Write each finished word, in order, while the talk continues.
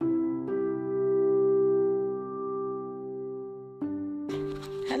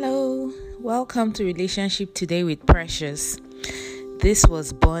Hello, welcome to Relationship Today with Precious. This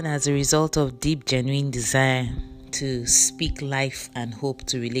was born as a result of deep, genuine desire to speak life and hope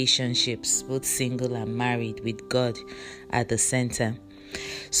to relationships, both single and married, with God at the center.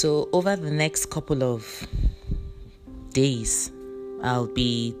 So over the next couple of days, I'll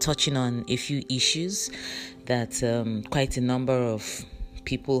be touching on a few issues that quite a number of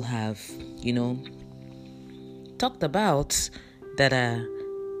people have, talked about that are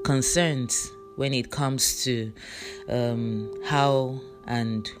concerns when it comes to how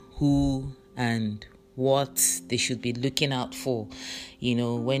and who and what they should be looking out for,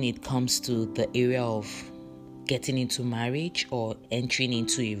 when it comes to the area of getting into marriage or entering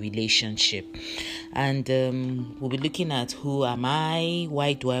into a relationship. And we'll be looking at who am I,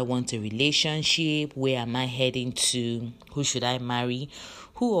 why do I want a relationship, where am I heading to, who should I marry,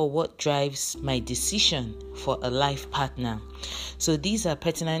 who or what drives my decision for a life partner. So these are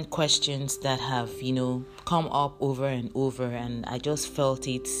pertinent questions that have, come up over and over, and I just felt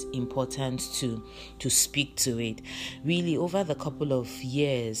it's important to speak to it. Really, over the couple of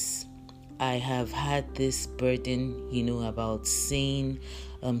years, I have had this burden, about seeing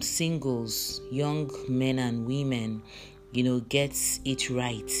singles, young men and women, get it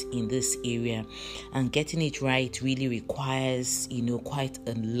right in this area. And getting it right really requires, quite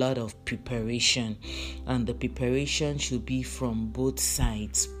a lot of preparation. And the preparation should be from both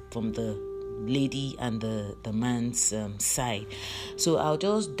sides, from the lady and the man's side. So I'll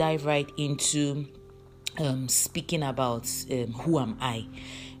just dive right into speaking about who am I.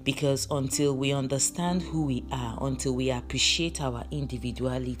 Because until we understand who we are, until we appreciate our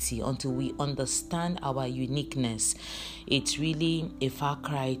individuality, until we understand our uniqueness, it's really a far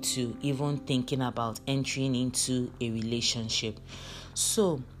cry to even thinking about entering into a relationship.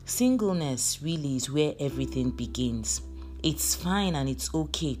 So, singleness really is where everything begins. It's fine and it's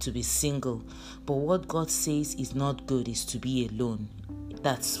okay to be single, but what God says is not good is to be alone.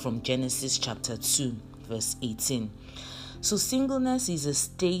 That's from Genesis chapter 2, verse 18. So singleness is a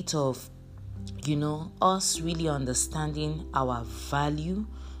state of, us really understanding our value,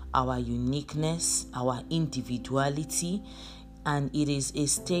 our uniqueness, our individuality, and it is a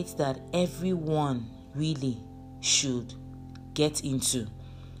state that everyone really should get into.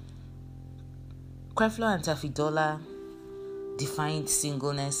 Creflo and Tafidola defined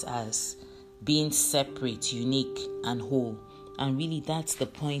singleness as being separate, unique, and whole. And really, that's the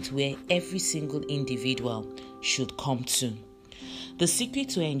point where every single individual should come to. The secret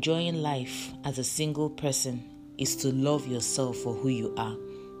to enjoying life as a single person is to love yourself for who you are.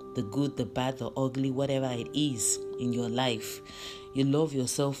 The good, the bad, the ugly, whatever it is in your life. You love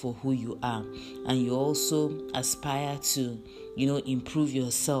yourself for who you are. And you also aspire to, improve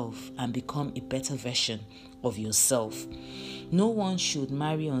yourself and become a better version of yourself. No one should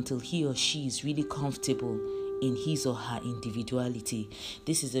marry until he or she is really comfortable in his or her individuality.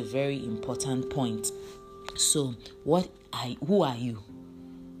 This is a very important point. So, who are you?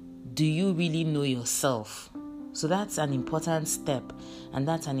 Do you really know yourself? So that's an important step, and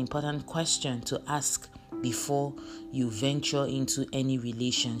that's an important question to ask before you venture into any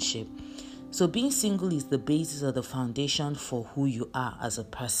relationship. So being single is the basis or the foundation for who you are as a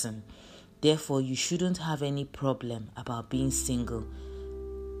person. Therefore, you shouldn't have any problem about being single.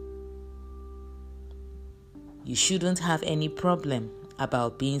 You shouldn't have any problem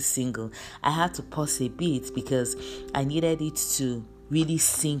about being single. I had to pause a bit because I needed it to really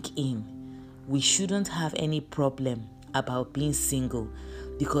sink in. We shouldn't have any problem about being single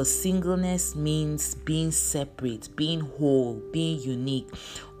because singleness means being separate, being whole, being unique.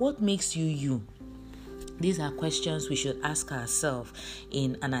 What makes you you? These are questions we should ask ourselves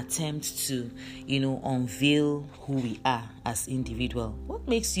in an attempt to, unveil who we are as individuals. What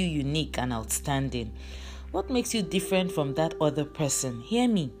makes you unique and outstanding? What makes you different from that other person? Hear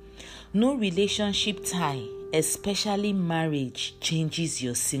me. No relationship tie, especially marriage, changes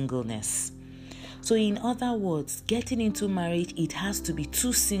your singleness. So in other words, getting into marriage, it has to be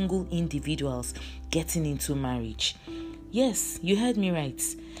two single individuals getting into marriage. Yes, you heard me right.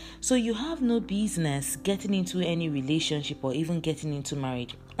 So you have no business getting into any relationship or even getting into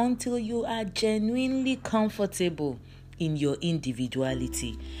marriage until you are genuinely comfortable in your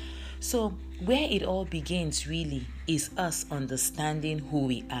individuality. So where it all begins really is us understanding who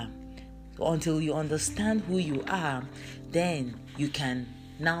we are. So until you understand who you are, then you can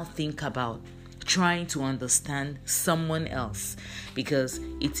now think about trying to understand someone else, because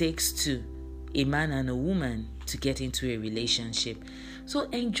it takes two, a man and a woman, to get into a relationship. So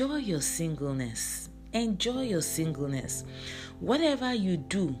enjoy your singleness. Enjoy your singleness. Whatever you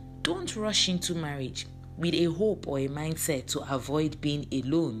do, don't rush into marriage. with a hope or a mindset to avoid being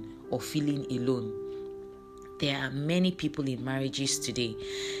alone or feeling alone. There are many people in marriages today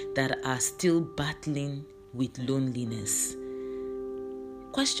that are still battling with loneliness.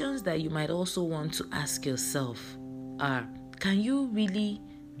 Questions that you might also want to ask yourself are, can you really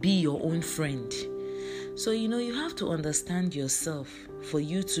be your own friend? So, you have to understand yourself for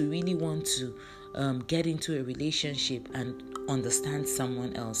you to really want to get into a relationship and understand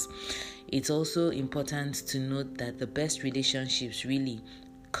someone else. It's also important to note that the best relationships really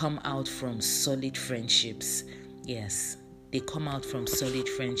come out from solid friendships. Yes, they come out from solid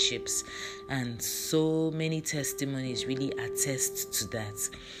friendships, and so many testimonies really attest to that.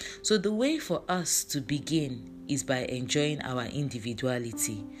 So the way for us to begin is by enjoying our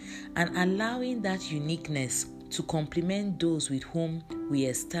individuality and allowing that uniqueness to complement those with whom we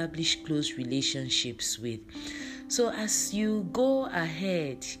establish close relationships with. So as you go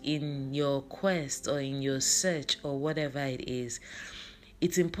ahead in your quest or in your search or whatever it is,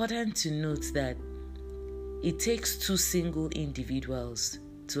 it's important to note that it takes two single individuals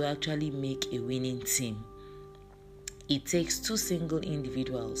to actually make a winning team. It takes two single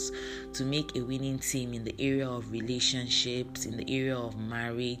individuals to make a winning team in the area of relationships, in the area of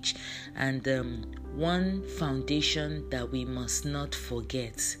marriage, and one foundation that we must not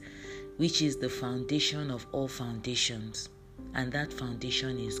forget, which is the foundation of all foundations, and that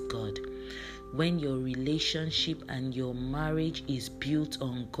foundation is God. When your relationship and your marriage is built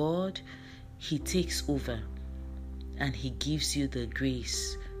on God, He takes over and He gives you the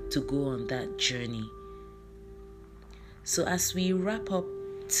grace to go on that journey. So as we wrap up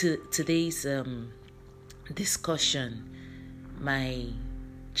today's discussion, my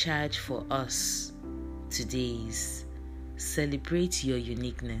charge for us today is celebrate your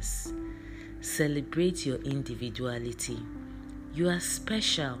uniqueness, celebrate your individuality. You are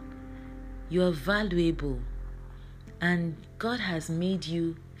special, you are valuable, and God has made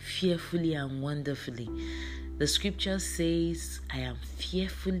you fearfully and wonderfully. The scripture says, I am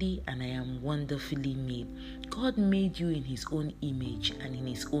fearfully and I am wonderfully made. God made you in His own image and in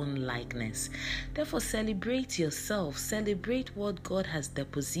His own likeness. Therefore, celebrate yourself. Celebrate what God has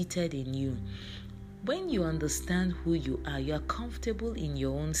deposited in you. When you understand who you are comfortable in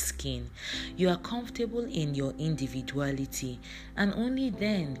your own skin. You are comfortable in your individuality. And only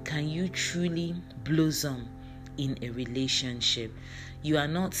then can you truly blossom in a relationship. You are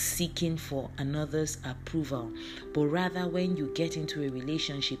not seeking for another's approval, but rather when you get into a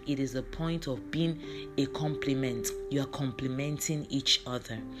relationship, it is a point of being a complement. You are complementing each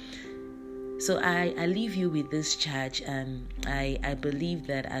other. So I leave you with this charge, and I believe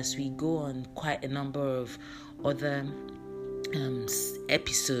that as we go on quite a number of other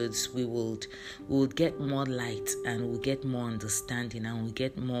episodes, we will get more light and we'll get more understanding and we'll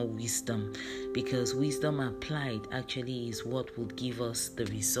get more wisdom, because wisdom applied actually is what will give us the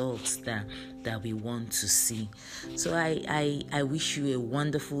results that we want to see. So I wish you a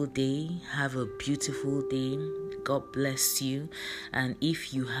wonderful day. Have a beautiful day. God bless you. And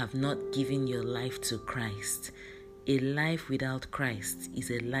if you have not given your life to Christ, a life without Christ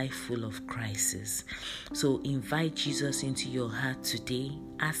is a life full of crisis. So invite Jesus into your heart today.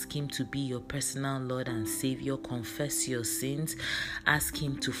 Ask Him to be your personal Lord and Savior. Confess your sins. Ask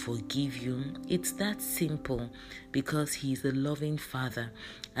Him to forgive you. It's that simple, because He is a loving Father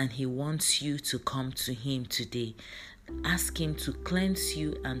and He wants you to come to Him today. Ask Him to cleanse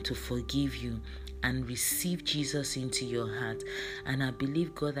you and to forgive you, and receive Jesus into your heart. And I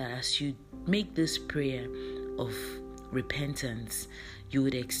believe, God, that as you make this prayer of repentance, you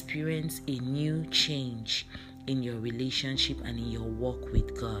would experience a new change in your relationship and in your walk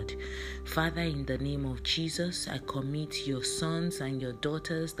with God. Father, in the name of Jesus, I commit your sons and your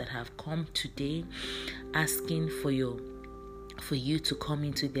daughters that have come today asking for you to come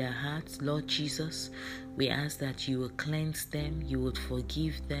into their hearts. Lord Jesus, we ask that you will cleanse them, you would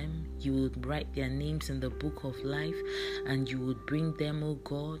forgive them, you would write their names in the book of life, and you would bring them, oh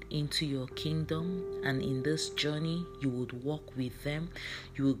God, into your kingdom. And in this journey, you would walk with them.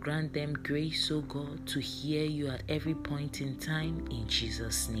 You will grant them grace, oh God, to hear you at every point in time, in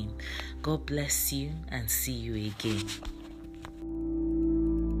Jesus' name. God bless you, and see you again.